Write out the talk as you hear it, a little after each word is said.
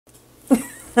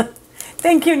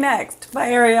Thank You Next by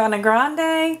Ariana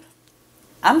Grande.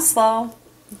 I'm slow.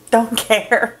 Don't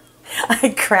care.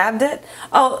 I grabbed it.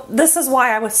 Oh, this is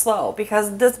why I was slow.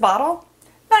 Because this bottle,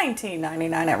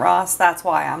 $19.99 at Ross. That's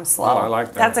why I'm slow. Oh, I like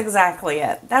that. That's exactly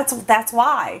it. That's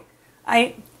why.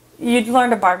 You'd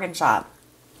learn to bargain shop.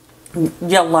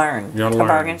 You'll learn to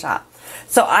bargain shop.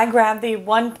 So I grabbed the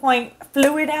 1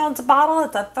 fluid ounce bottle.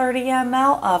 It's a 30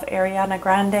 ml of Ariana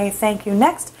Grande. Thank You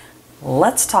Next.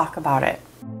 Let's talk about it.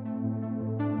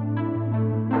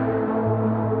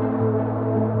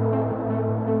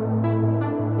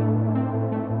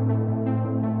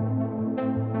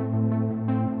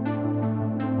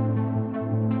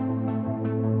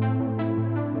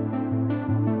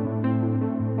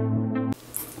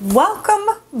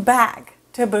 Welcome back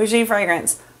to Boujee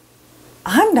Fragrance.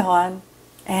 I'm Dawn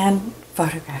and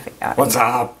photographic guy. What's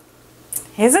up?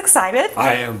 He's excited.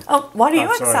 I am. Oh, what are you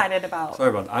excited about? Sorry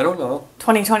about that. I don't know.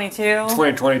 2022.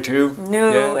 2022.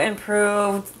 New,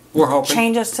 improved. We're hoping.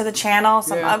 Changes to the channel,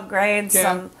 some upgrades,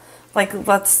 some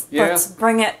let's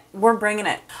bring it. We're bringing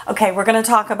it. Okay, we're going to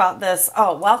talk about this.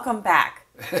 Oh, welcome back.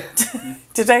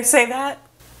 Did I say that?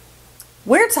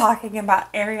 We're talking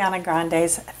about Ariana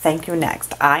Grande's Thank You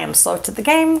Next. I am slow to the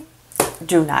game.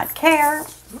 Do not care.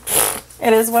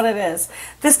 It is what it is.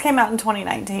 This came out in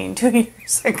 2019, 2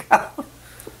 years ago.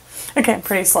 Okay, I'm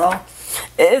pretty slow.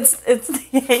 It's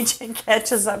the age it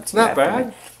catches up to. Not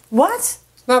bad. What?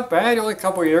 It's not bad. Only a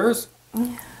couple years.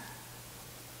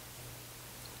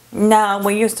 No,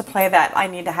 we used to play that. I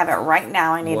need to have it right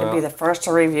now. I need to be the first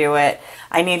to review it.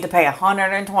 I need to pay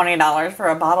 $120 for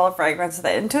a bottle of fragrance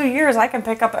that in 2 years I can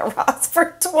pick up at Ross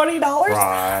for $20.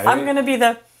 Right. I'm going to be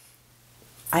the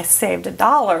I saved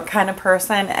 $1 kind of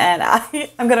person, and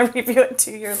I'm going to review it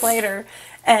 2 years later,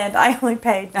 and I only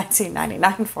paid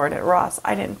 $19.99 for it at Ross.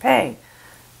 I didn't pay.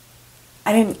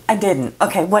 I didn't.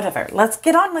 Okay, whatever. Let's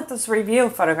get on with this review,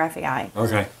 photography guy.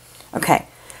 Okay. Okay.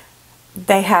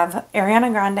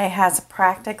 Ariana Grande has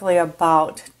practically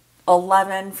about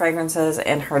 11 fragrances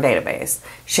in her database.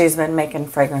 She's been making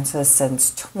fragrances since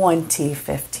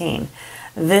 2015.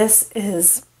 This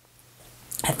is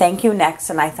Thank You Next,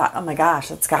 and I thought, oh my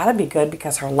gosh, it's got to be good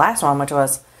because her last one, which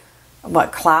was,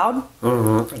 what, Cloud?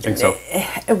 Mm-hmm. I think so.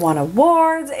 It won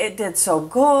awards. It did so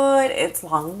good. It's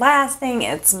long-lasting.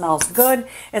 It smells good.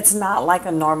 It's not like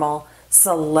a normal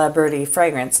celebrity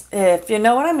fragrance, if you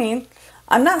know what I mean.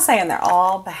 I'm not saying they're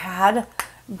all bad,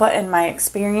 but in my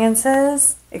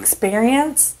experiences, In your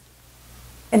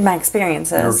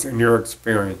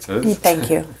experiences. Thank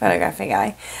you, photography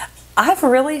guy. I've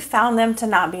really found them to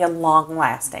not be a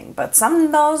long-lasting, but some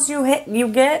of those you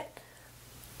get,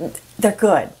 they're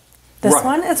good. This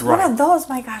one is one of those.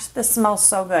 My gosh, this smells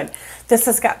so good. This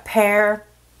has got pear,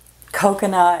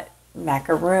 coconut,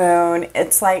 macaroon.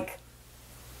 It's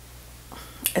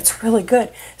really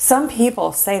good. Some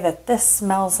people say that this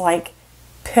smells like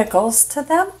pickles to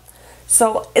them.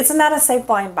 So it's not a safe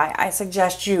blind buy. I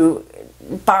suggest you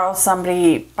borrow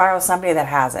somebody that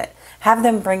has it. Have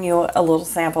them bring you a little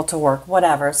sample to work,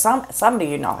 whatever. Somebody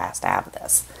you know has to have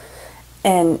this.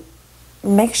 And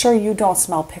make sure you don't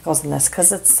smell pickles in this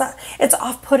because it's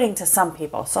off-putting to some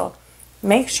people. So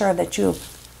make sure that you,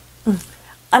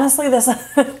 honestly,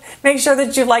 make sure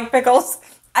that you like pickles.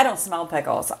 I don't smell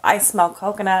pickles. I smell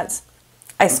coconuts.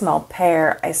 I smell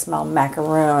pear. I smell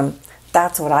macaroon.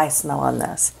 That's what I smell in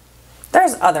this.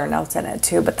 There's other notes in it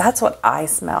too, but that's what I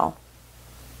smell.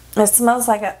 It smells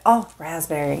like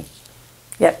raspberry.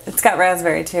 Yep, it's got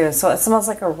raspberry too. So it smells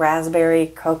like a raspberry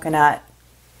coconut,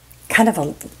 kind of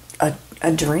a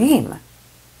dream.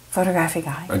 Photography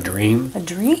guy. A dream? A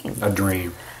dream. A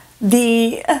dream.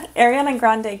 The Ariana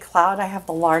Grande Cloud, I have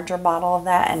the larger bottle of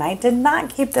that, and I did not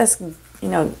keep this,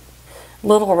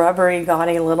 little rubbery,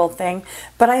 gaudy little thing.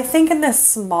 But I think in this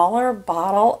smaller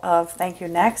bottle of Thank You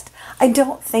Next, I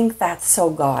don't think that's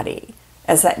so gaudy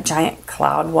as that giant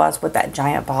Cloud was with that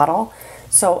giant bottle.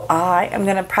 So I am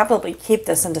going to probably keep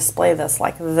this and display this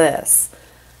like this.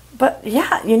 But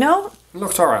yeah, It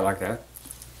looks all right like that.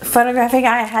 Photography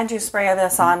guy, I had you spray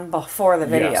this on before the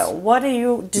video. Yes. What did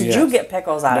you get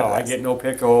pickles out of this? No, I get no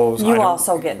pickles. You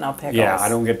also get no pickles. Yeah, I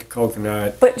don't get the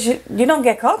coconut. But you don't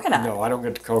get coconut. No, I don't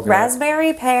get the coconut.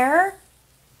 Raspberry, pear,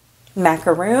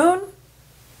 macaroon.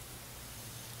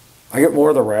 I get more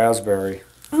of the raspberry.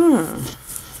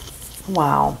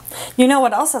 Wow. You know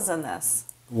what else is in this?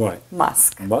 What?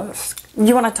 Musk. Musk.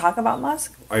 You want to talk about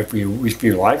Musk? If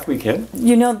you like, we can.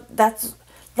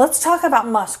 Let's talk about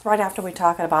Musk right after we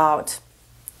talk about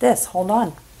this. Hold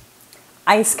on.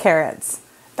 Ice carrots.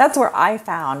 That's where I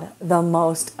found the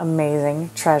most amazing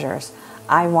treasures.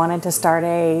 I wanted to start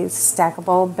a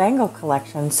stackable bangle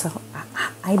collection, so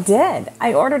I did.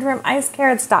 I ordered from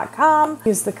icecarrots.com.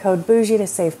 Use the code Boujee to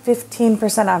save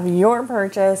 15% off your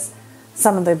purchase.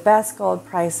 Some of the best gold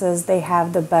prices. They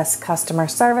have the best customer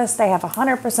service. They have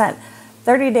 100%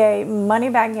 30-day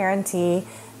money-back guarantee.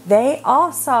 They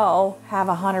also have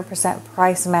 100%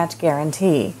 price match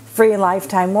guarantee. Free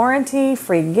lifetime warranty,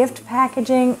 free gift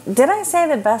packaging. Did I say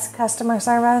the best customer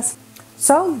service?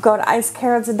 So go to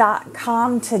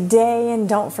icecarrots.com today and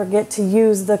don't forget to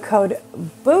use the code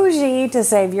Boujee to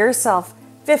save yourself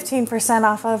 15%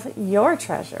 off of your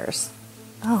treasures.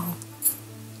 Oh,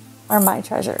 or my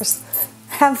treasures.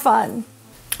 Have fun.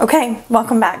 Okay,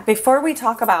 welcome back. Before we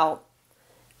talk about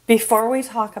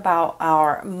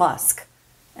our musk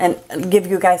and give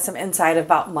you guys some insight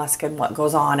about musk and what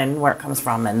goes on and where it comes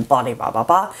from and blah, blah, blah,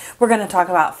 blah, we're going to talk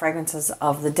about fragrances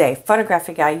of the day.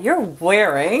 Photographic guy, you're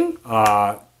wearing...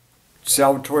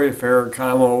 Salvatore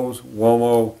Ferragamo's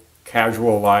Uomo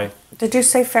Casual Life. Did you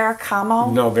say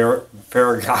Ferragamo? No,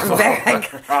 Ferragamo.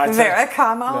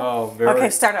 Ferragamo? No, okay,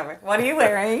 start over. What are you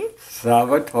wearing?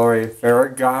 Salvatore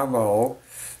Ferragamo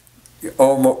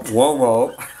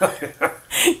Uomo.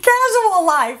 Casual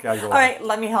life. Casual All right,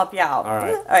 let me help you out. All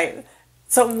right. All right.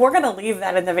 So we're going to leave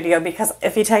that in the video because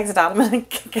if he takes it out, I'm going to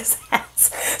kick his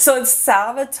ass. So it's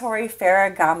Salvatore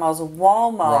Ferragamo's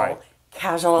Uomo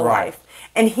Casual Life.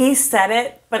 And he said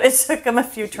it, but it took him a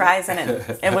few tries and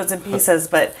it was in pieces.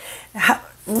 But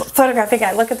photographic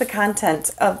guy, look at the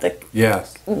content of the...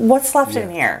 Yes. What's left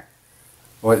in here?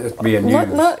 Well, it's being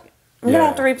used. Look. I'm going to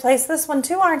have to replace this one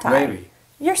too, aren't I? Maybe.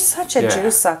 You're such a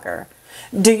juice sucker.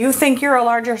 Do you think you're a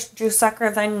larger juice sucker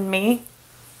than me?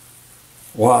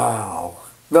 Wow.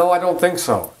 No, I don't think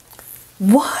so.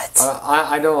 What?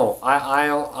 I don't.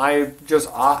 I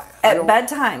At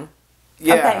bedtime?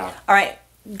 Yeah. Okay. All right.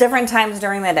 Different times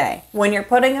during the day. When you're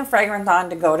putting a fragrance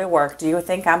on to go to work, do you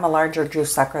think I'm a larger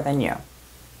juice sucker than you?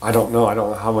 I don't know. I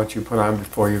don't know how much you put on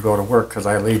before you go to work because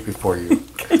I leave before you.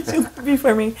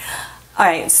 Before me. All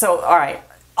right.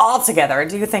 All together,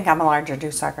 do you think I'm a larger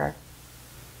juice sucker?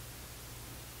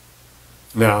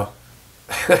 No.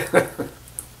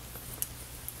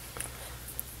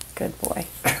 Good boy.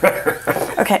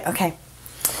 Okay.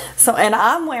 So, and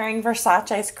I'm wearing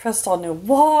Versace's Crystal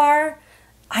Noir.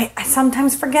 I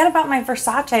sometimes forget about my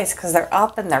Versace's because they're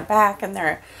up and they're back and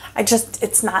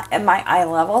it's not at my eye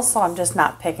level, so I'm just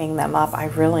not picking them up. I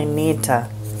really need to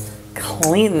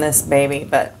clean this baby,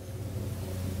 but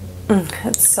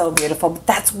it's so beautiful. But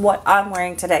that's what I'm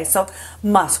wearing today. So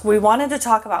musk. We wanted to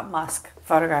talk about musk,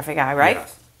 photographic guy, right?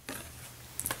 Yes.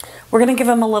 We're gonna give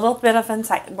him a little bit of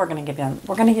insight. We're gonna give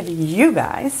you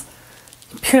guys,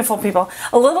 beautiful people,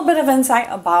 a little bit of insight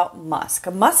about musk.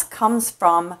 Musk comes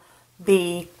from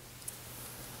the...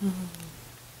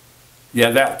 Yeah,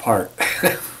 that part.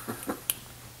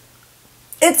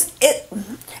 It's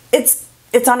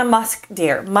on a musk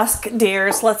deer. Musk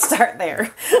deers, let's start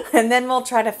there. And then we'll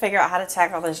try to figure out how to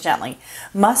tackle this gently.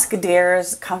 Musk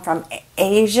deers come from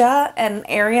Asia and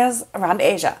areas around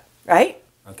Asia, right?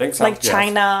 I think so. Like yes.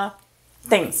 China,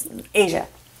 things, Asia.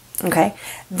 Okay?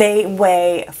 They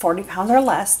weigh 40 pounds or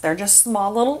less. They're just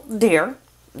small little deer.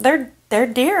 They're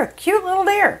deer, cute little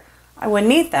deer. I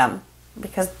wouldn't eat them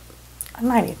because I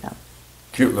might eat them.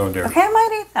 Cute little deer. Okay, I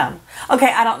might eat them.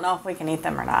 Okay, I don't know if we can eat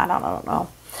them or not. I don't know.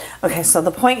 Okay, so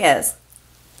the point is,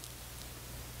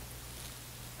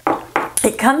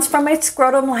 it comes from a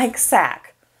scrotum-like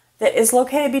sac that is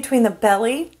located between the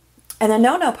belly and the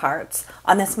no-no parts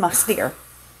on this musk deer.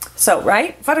 So,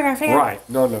 right? Photographing it? Right.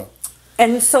 No.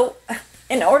 And so,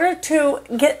 in order to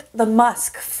get the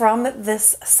musk from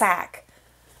this sac,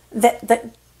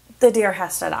 the deer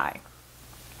has to die.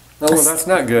 Oh, well, that's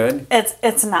not good.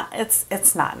 It's not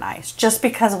nice. Just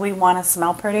because we want to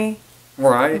smell pretty,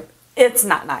 Right. it's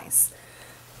not nice.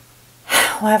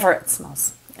 However it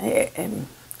smells. Okay.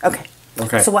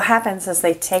 So what happens is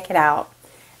they take it out,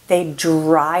 they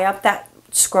dry up that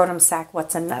scrotum sac,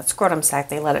 what's in that scrotum sac,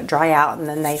 they let it dry out, and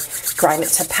then they grind it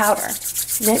to powder.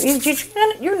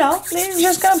 You know, they're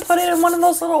just going to put it in one of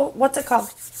those little, what's it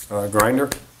called? Grinder?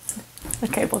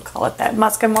 Okay, we'll call it that.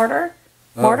 Musk and mortar?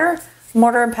 Mortar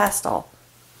and pestle.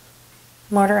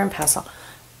 Mortar and pestle.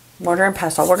 Mortar and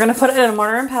pestle. We're going to put it in a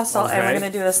mortar and pestle, and we're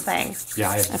going to do this thing.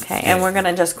 Yeah. Okay, and we're going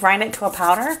to just grind it to a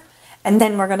powder, and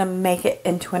then we're going to make it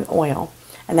into an oil.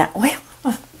 And that oil,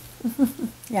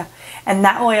 yeah, and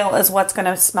that oil is what's going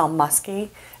to smell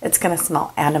musky. It's going to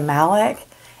smell animalic,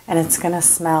 and it's going to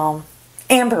smell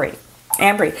ambery.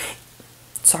 Ambery.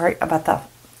 Sorry about the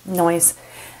noise.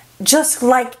 Just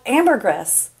like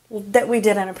ambergris that we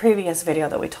did in a previous video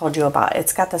that we told you about.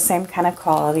 It's got the same kind of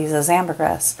qualities as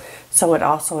ambergris. So it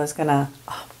also is going to,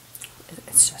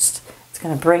 it's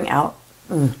going to bring out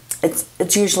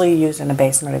it's usually used in a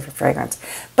base note of your fragrance.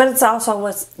 But it's also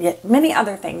with many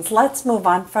other things. Let's move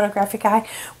on, photography guy.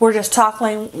 We're just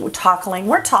we're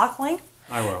talking.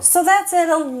 I will. So that's it.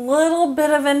 A little bit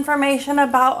of information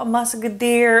about a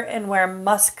muscadere and where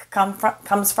musk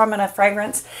comes from in a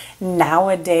fragrance.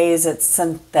 Nowadays, it's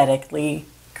synthetically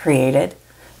created.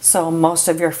 So most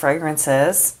of your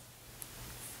fragrances,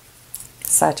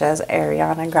 such as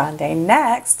Ariana Grande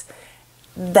Next,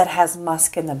 that has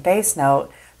musk in the base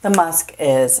note, the musk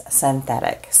is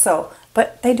synthetic. So,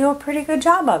 but they do a pretty good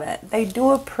job of it. They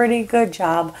do a pretty good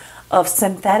job of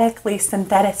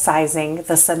syntheticizing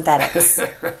the synthetics.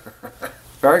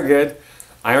 Very good.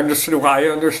 I understood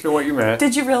what you meant.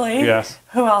 Did you really? Yes.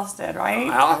 Who else did, right?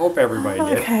 I hope everybody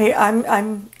did. Okay,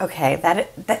 I'm okay. That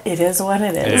it is what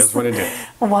it is. It is what it is.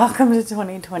 Welcome to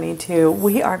 2022.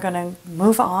 We are going to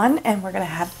move on and we're going to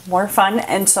have more fun.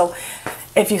 And so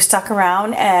if you stuck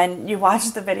around and you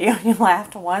watched the video and you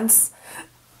laughed once,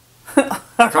 A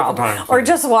couple times. or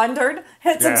just wondered,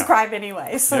 hit subscribe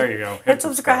anyway. So there you go. Hit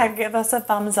subscribe, give us a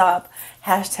thumbs up.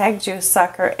 Hashtag juice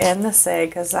sucker in the SIG,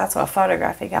 because that's what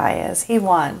photography guy is. He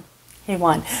won.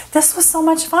 This was so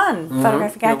much fun,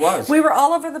 photography guy. It was. We were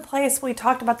all over the place. We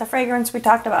talked about the fragrance. We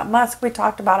talked about musk. We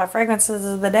talked about our fragrances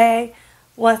of the day.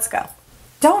 Let's go.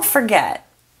 Don't forget,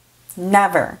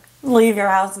 never leave your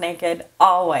house naked.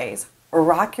 Always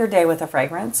rock your day with a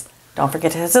fragrance. Don't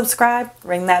forget to hit subscribe,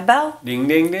 ring that bell. Ding,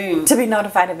 ding, ding. To be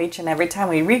notified of each and every time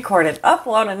we record and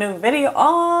upload a new video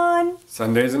on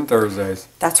Sundays and Thursdays.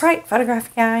 That's right,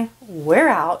 photography guy. We're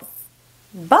out.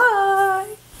 Bye.